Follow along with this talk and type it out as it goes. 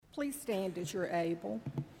Please stand as you're able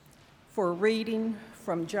for a reading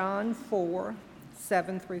from John 4,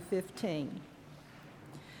 7 through 15.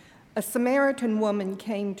 A Samaritan woman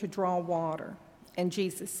came to draw water, and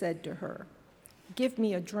Jesus said to her, "Give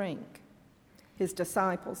me a drink." His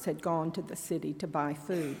disciples had gone to the city to buy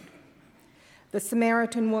food. The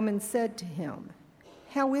Samaritan woman said to him,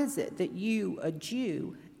 "How is it that you, a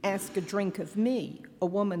Jew, ask a drink of me, a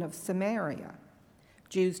woman of Samaria?"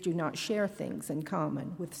 Jews do not share things in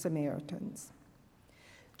common with Samaritans.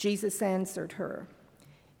 Jesus answered her,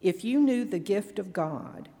 "If you knew the gift of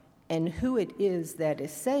God and who it is that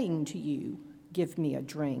is saying to you, 'Give me a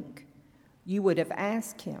drink,' you would have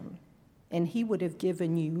asked him, and he would have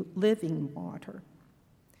given you living water."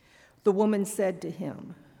 The woman said to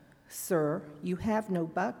him, "Sir, you have no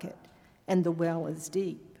bucket, and the well is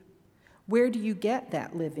deep. Where do you get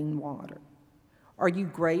that living water? Are you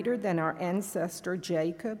greater than our ancestor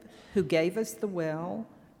Jacob, who gave us the well,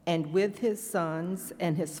 and with his sons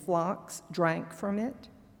and his flocks drank from it?"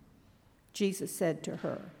 Jesus said to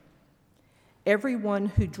her, "Everyone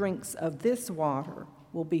who drinks of this water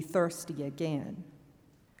will be thirsty again.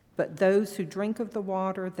 But those who drink of the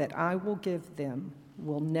water that I will give them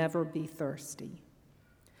will never be thirsty.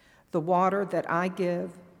 The water that I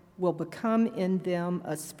give will become in them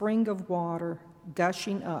a spring of water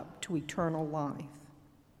gushing up to eternal life."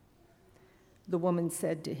 The woman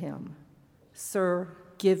said to him, "Sir,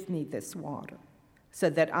 give me this water, so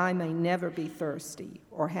that I may never be thirsty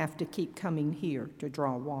or have to keep coming here to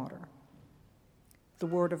draw water." The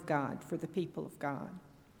word of God for the people of God.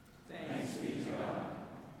 Thanks be to God.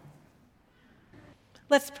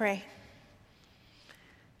 Let's pray.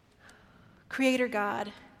 Creator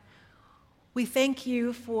God, we thank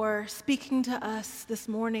you for speaking to us this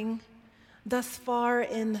morning, thus far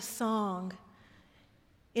in the song,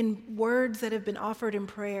 in words that have been offered in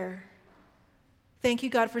prayer. Thank you,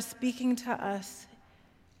 God, for speaking to us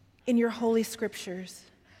in your holy scriptures.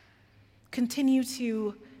 Continue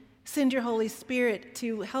to send your Holy Spirit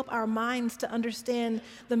to help our minds to understand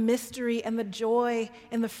the mystery and the joy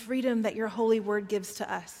and the freedom that your holy word gives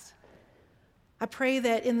to us. I pray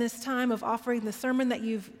that in this time of offering the sermon that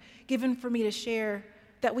you've given for me to share,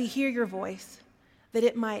 that we hear your voice, that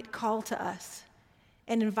it might call to us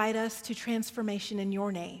and invite us to transformation in your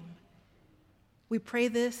name. We pray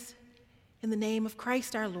this in the name of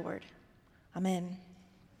Christ our Lord. Amen.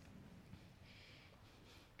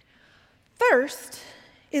 Thirst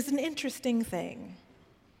is an interesting thing.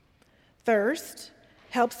 Thirst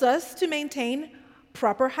helps us to maintain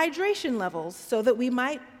proper hydration levels so that we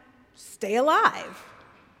might stay alive.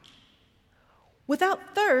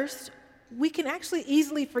 Without thirst, we can actually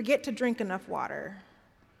easily forget to drink enough water.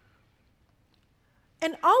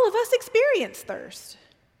 And all of us experience thirst.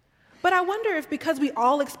 But I wonder if because we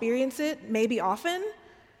all experience it, maybe often,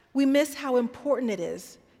 we miss how important it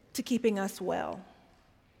is to keeping us well.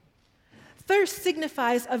 Thirst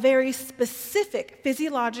signifies a very specific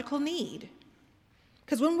physiological need.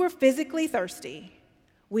 Because when we're physically thirsty,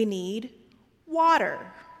 we need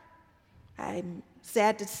water. I'm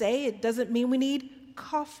sad to say it doesn't mean we need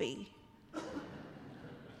coffee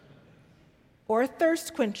or a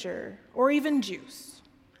thirst quencher or even juice.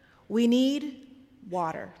 We need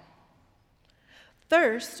water.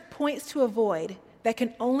 Thirst points to a void that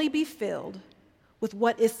can only be filled with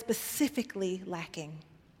what is specifically lacking.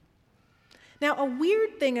 Now, a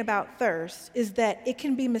weird thing about thirst is that it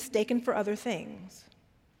can be mistaken for other things.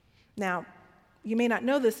 Now, you may not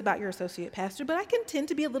know this about your associate pastor, but I can tend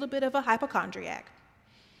to be a little bit of a hypochondriac.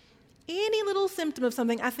 Any little symptom of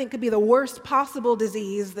something I think could be the worst possible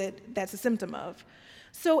disease that's a symptom of.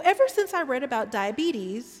 So ever since I read about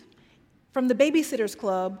diabetes from the Babysitter's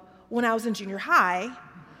Club when I was in junior high,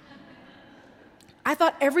 I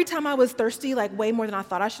thought every time I was thirsty, like way more than I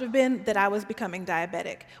thought I should have been, that I was becoming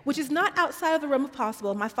diabetic, which is not outside of the realm of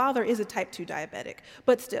possible. My father is a type 2 diabetic,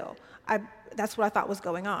 but still, that's what I thought was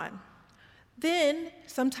going on. Then,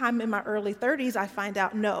 sometime in my early 30s, I find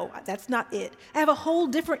out, no, that's not it. I have a whole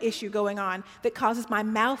different issue going on that causes my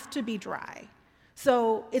mouth to be dry.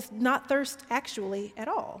 So it's not thirst actually at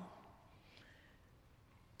all.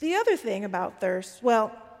 The other thing about thirst,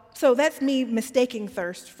 so that's me mistaking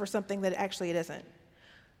thirst for something that actually it isn't.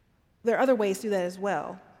 There are other ways to do that as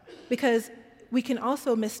well, because we can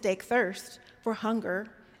also mistake thirst for hunger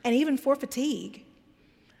and even for fatigue.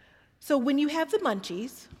 So when you have the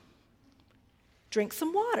munchies, drink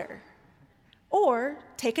some water or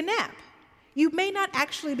take a nap. You may not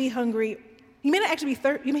actually be hungry. You may not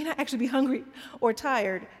actually be hungry or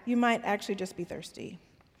tired. You might actually just be thirsty.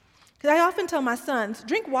 Because I often tell my sons,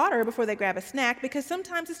 drink water before they grab a snack, because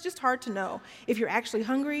sometimes it's just hard to know if you're actually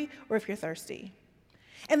hungry or if you're thirsty.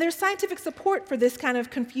 And there's scientific support for this kind of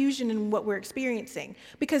confusion in what we're experiencing,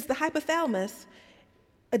 because the hypothalamus,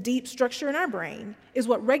 a deep structure in our brain, is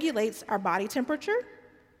what regulates our body temperature,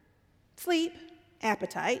 sleep,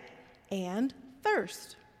 appetite, and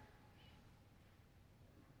thirst.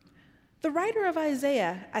 The writer of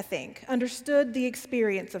Isaiah, I think, understood the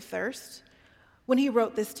experience of thirst when he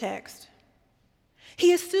wrote this text.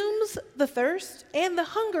 He assumes the thirst and the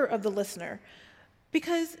hunger of the listener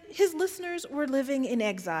because his listeners were living in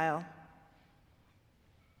exile.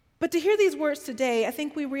 But to hear these words today, I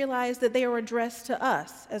think we realize that they are addressed to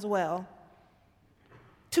us as well.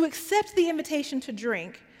 To accept the invitation to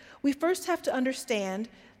drink, we first have to understand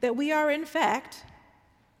that we are, in fact,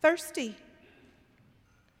 thirsty.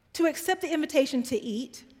 To accept the invitation to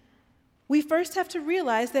eat, we first have to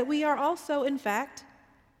realize that we are also, in fact,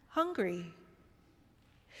 hungry.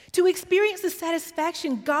 To experience the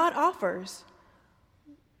satisfaction God offers,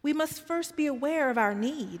 we must first be aware of our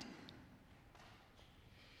need.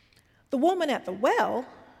 The woman at the well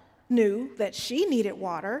knew that she needed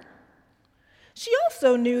water. She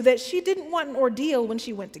also knew that she didn't want an ordeal when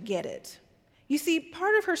she went to get it. You see,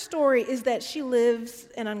 part of her story is that she lives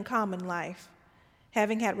an uncommon life,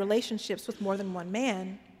 having had relationships with more than one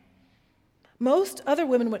man. Most other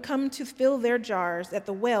women would come to fill their jars at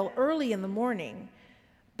the well early in the morning,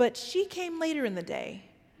 but she came later in the day,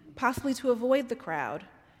 possibly to avoid the crowd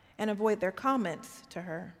and avoid their comments to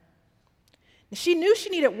her. She knew she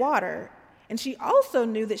needed water, and she also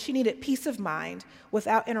knew that she needed peace of mind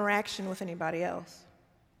without interaction with anybody else.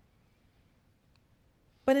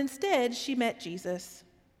 But instead, she met Jesus,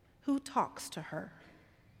 who talks to her.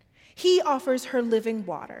 He offers her living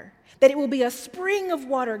water, that it will be a spring of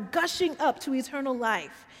water gushing up to eternal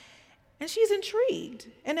life. And she's intrigued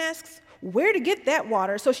and asks where to get that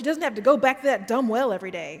water so she doesn't have to go back to that dumb well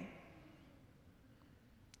every day.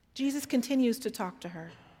 Jesus continues to talk to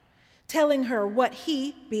her, telling her what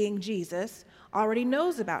he, being Jesus, already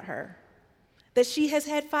knows about her, that she has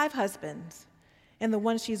had 5 husbands, and the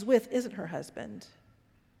one she's with isn't her husband.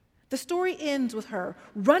 The story ends with her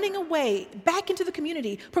running away back into the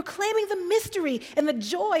community, proclaiming the mystery and the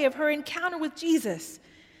joy of her encounter with Jesus.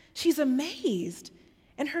 She's amazed,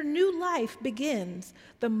 and her new life begins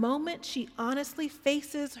the moment she honestly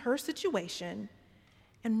faces her situation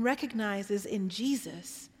and recognizes in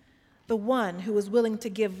Jesus the one who is willing to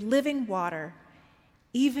give living water,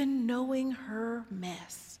 even knowing her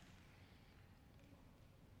mess.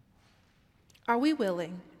 Are we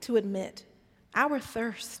willing to admit our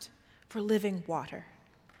thirst for living water?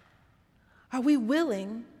 Are we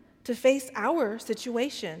willing to face our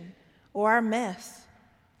situation or our mess?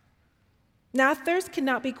 Now, thirst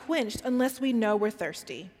cannot be quenched unless we know we're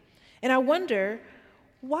thirsty. And I wonder,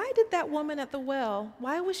 why did that woman at the well,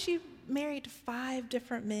 why was she married to 5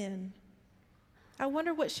 different men? I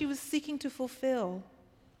wonder what she was seeking to fulfill.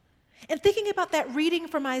 And thinking about that reading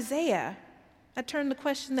from Isaiah, I turn the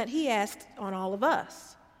question that he asked on all of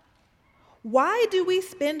us. Why do we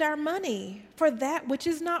spend our money for that which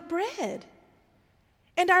is not bread,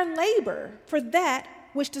 and our labor for that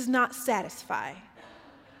which does not satisfy?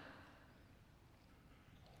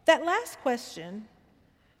 That last question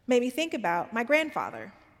made me think about my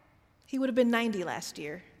grandfather. He would have been 90 last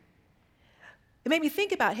year. It made me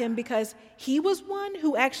think about him because he was one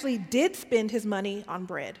who actually did spend his money on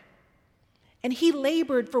bread, and he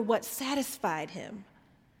labored for what satisfied him.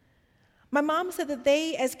 My mom said that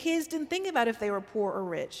they, as kids, didn't think about if they were poor or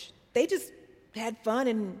rich. They just had fun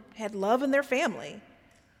and had love in their family.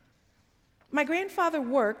 My grandfather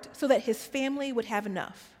worked so that his family would have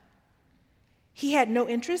enough. He had no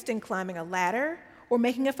interest in climbing a ladder or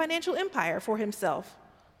making a financial empire for himself.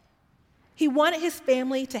 He wanted his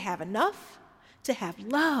family to have enough, to have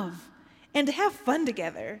love, and to have fun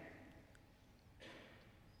together.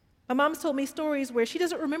 My mom's told me stories where she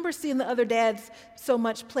doesn't remember seeing the other dads so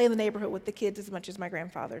much play in the neighborhood with the kids as much as my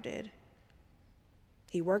grandfather did.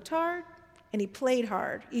 He worked hard and he played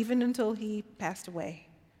hard, even until he passed away.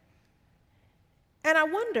 And I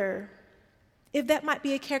wonder if that might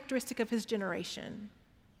be a characteristic of his generation.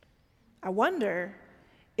 I wonder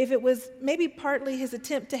if it was maybe partly his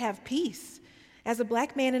attempt to have peace as a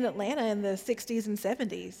black man in Atlanta in the 60s and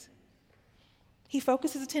 70s. He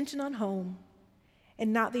focused his attention on home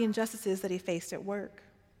and not the injustices that he faced at work.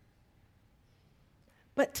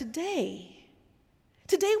 But today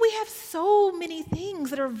we have so many things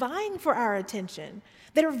that are vying for our attention,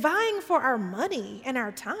 that are vying for our money and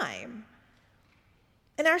our time.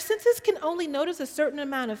 And our senses can only notice a certain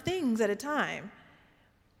amount of things at a time.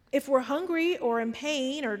 If we're hungry or in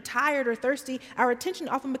pain or tired or thirsty, our attention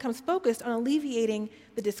often becomes focused on alleviating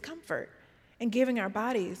the discomfort and giving our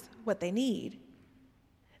bodies what they need.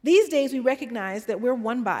 These days, we recognize that we're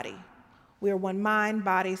one body. We are one mind,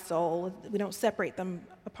 body, soul. We don't separate them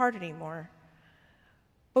apart anymore.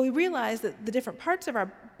 But we realize that the different parts of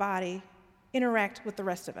our body interact with the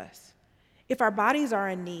rest of us. If our bodies are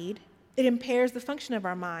in need, it impairs the function of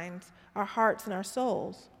our minds, our hearts, and our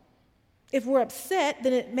souls. If we're upset,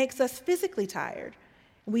 then it makes us physically tired.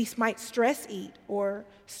 We might stress eat or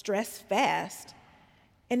stress fast,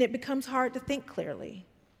 and it becomes hard to think clearly.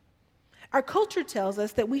 Our culture tells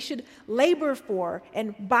us that we should labor for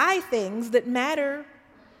and buy things that matter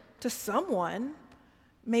to someone,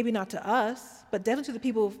 maybe not to us, but definitely to the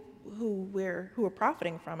people who are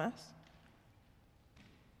profiting from us.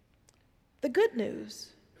 The good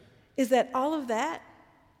news is that all of that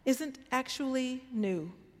isn't actually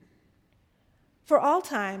new. For all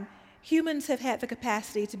time, humans have had the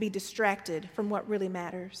capacity to be distracted from what really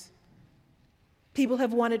matters. People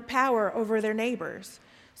have wanted power over their neighbors,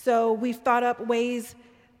 so we've thought up ways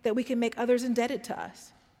that we can make others indebted to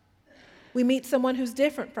us. We meet someone who's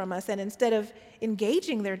different from us, and instead of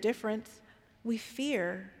engaging their difference, we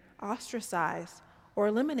fear, ostracize, or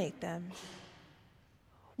eliminate them.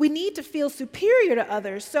 We need to feel superior to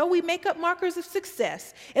others, so we make up markers of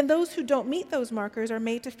success, and those who don't meet those markers are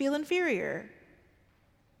made to feel inferior.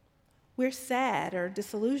 We're sad or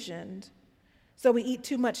disillusioned, so we eat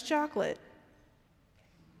too much chocolate,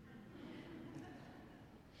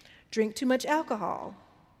 drink too much alcohol,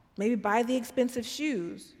 maybe buy the expensive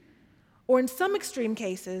shoes, or in some extreme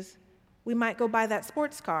cases, we might go buy that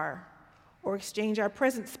sports car or exchange our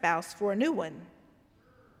present spouse for a new one.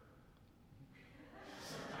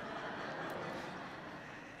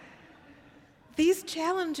 These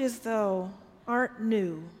challenges, though, aren't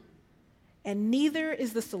new, and neither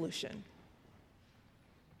is the solution.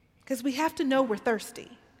 Because we have to know we're thirsty.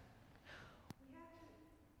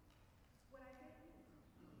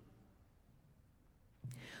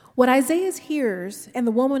 What Isaiah's hearers and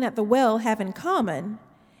the woman at the well have in common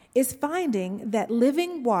is finding that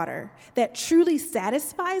living water that truly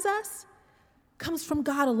satisfies us comes from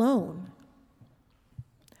God alone.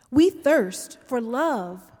 We thirst for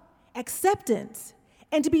love, acceptance,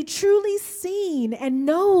 and to be truly seen and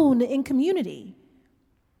known in community.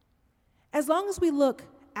 As long as we look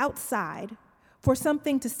outside for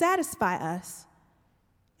something to satisfy us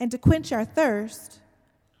and to quench our thirst,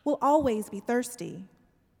 we'll always be thirsty.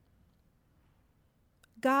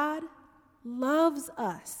 God loves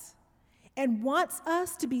us and wants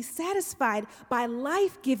us to be satisfied by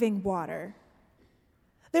life-giving water.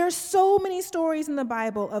 There are so many stories in the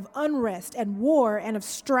Bible of unrest and war and of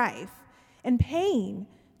strife and pain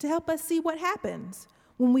to help us see what happens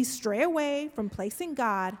when we stray away from placing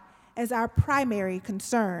God as our primary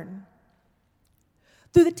concern.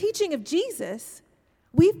 Through the teaching of Jesus,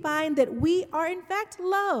 we find that we are in fact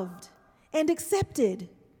loved and accepted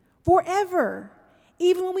forever,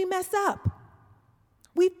 even when we mess up.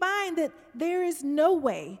 We find that there is no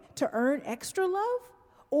way to earn extra love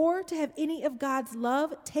or to have any of God's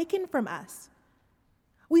love taken from us.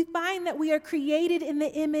 We find that we are created in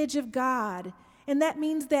the image of God, and that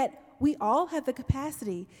means that we all have the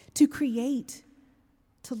capacity to create,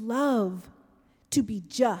 to love, to be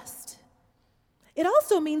just. It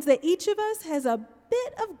also means that each of us has a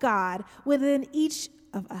bit of God within each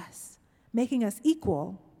of us, making us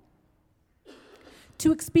equal.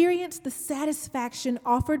 To experience the satisfaction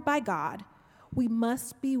offered by God, we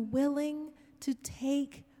must be willing to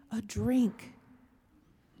take a drink.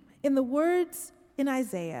 In the words in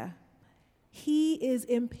Isaiah, he is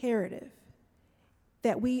imperative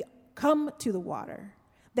that we come to the water,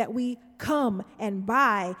 that we come and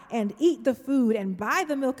buy and eat the food and buy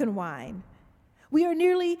the milk and wine. We are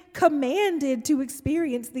nearly commanded to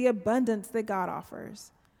experience the abundance that God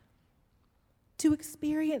offers. To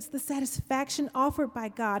experience the satisfaction offered by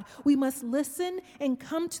God, we must listen and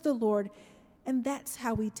come to the Lord, and that's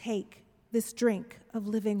how we take this drink of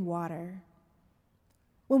living water.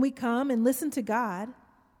 When we come and listen to God,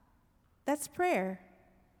 that's prayer.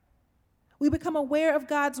 We become aware of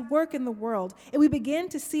God's work in the world, and we begin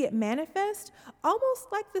to see it manifest almost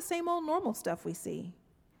like the same old normal stuff we see.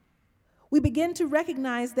 We begin to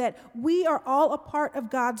recognize that we are all a part of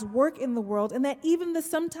God's work in the world, and that even the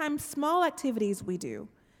sometimes small activities we do,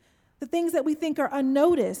 the things that we think are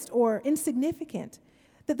unnoticed or insignificant,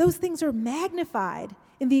 that those things are magnified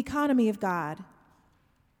in the economy of God.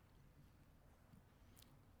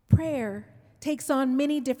 Prayer takes on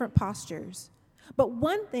many different postures, but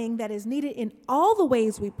one thing that is needed in all the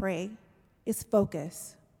ways we pray is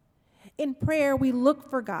focus. In prayer, we look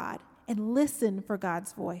for God and listen for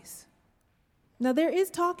God's voice. Now, there is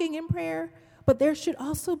talking in prayer, but there should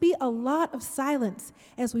also be a lot of silence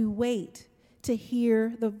as we wait to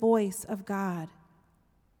hear the voice of God.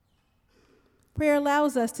 Prayer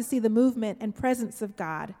allows us to see the movement and presence of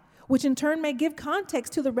God, which in turn may give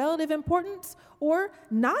context to the relative importance or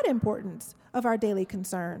not importance of our daily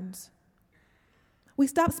concerns. We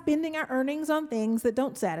stop spending our earnings on things that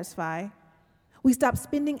don't satisfy. We stop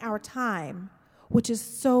spending our time, which is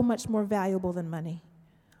so much more valuable than money,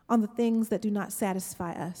 on the things that do not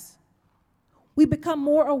satisfy us. We become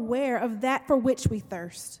more aware of that for which we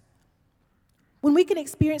thirst. When we can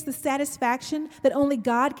experience the satisfaction that only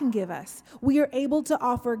God can give us, we are able to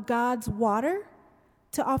offer God's water,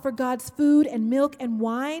 to offer God's food and milk and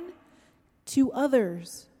wine to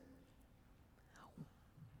others.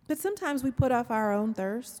 But sometimes we put off our own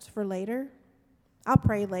thirst for later. I'll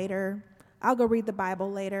pray later. I'll go read the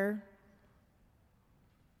Bible later.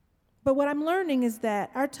 But what I'm learning is that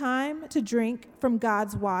our time to drink from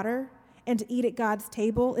God's water and to eat at God's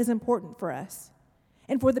table is important for us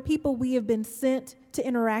and for the people we have been sent to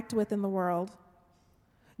interact with in the world.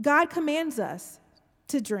 God commands us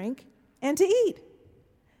to drink and to eat.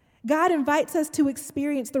 God invites us to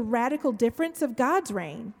experience the radical difference of God's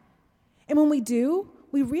reign. And when we do,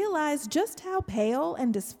 we realize just how pale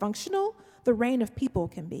and dysfunctional the reign of people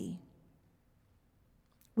can be.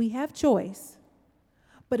 We have choice,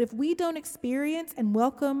 but if we don't experience and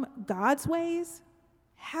welcome God's ways,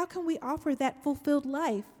 how can we offer that fulfilled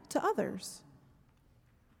life to others?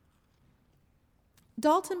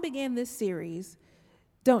 Dalton began this series,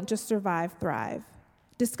 Don't Just Survive, Thrive,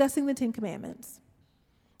 discussing the Ten Commandments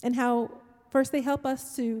and how first they help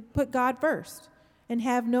us to put God first and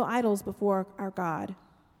have no idols before our God.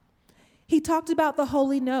 He talked about the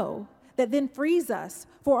holy no that then frees us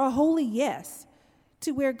for a holy yes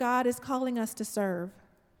to where God is calling us to serve.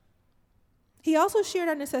 He also shared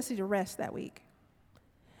our necessity to rest that week.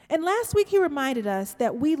 And last week, he reminded us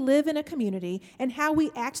that we live in a community and how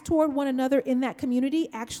we act toward one another in that community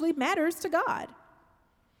actually matters to God.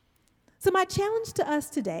 So my challenge to us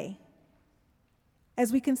today,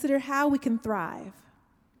 as we consider how we can thrive,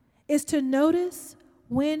 is to notice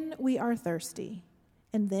when we are thirsty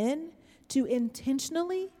and then to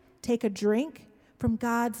intentionally take a drink from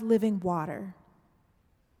God's living water.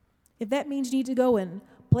 If that means you need to go and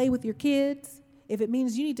play with your kids, if it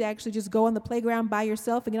means you need to actually just go on the playground by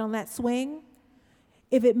yourself and get on that swing,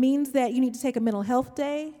 if it means that you need to take a mental health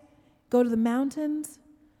day, go to the mountains,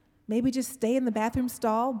 maybe just stay in the bathroom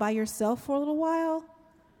stall by yourself for a little while.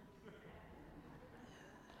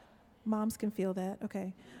 Moms can feel that,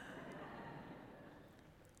 okay.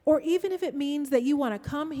 Or even if it means that you want to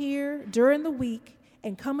come here during the week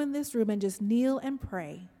and come in this room and just kneel and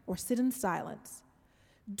pray or sit in silence.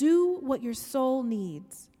 Do what your soul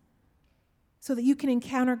needs so that you can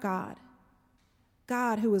encounter God,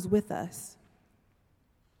 God who is with us.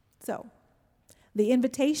 So, the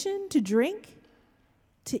invitation to drink,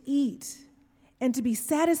 to eat, and to be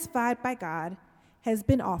satisfied by God has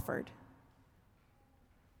been offered.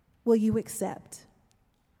 Will you accept?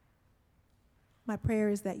 My prayer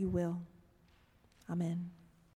is that you will. Amen.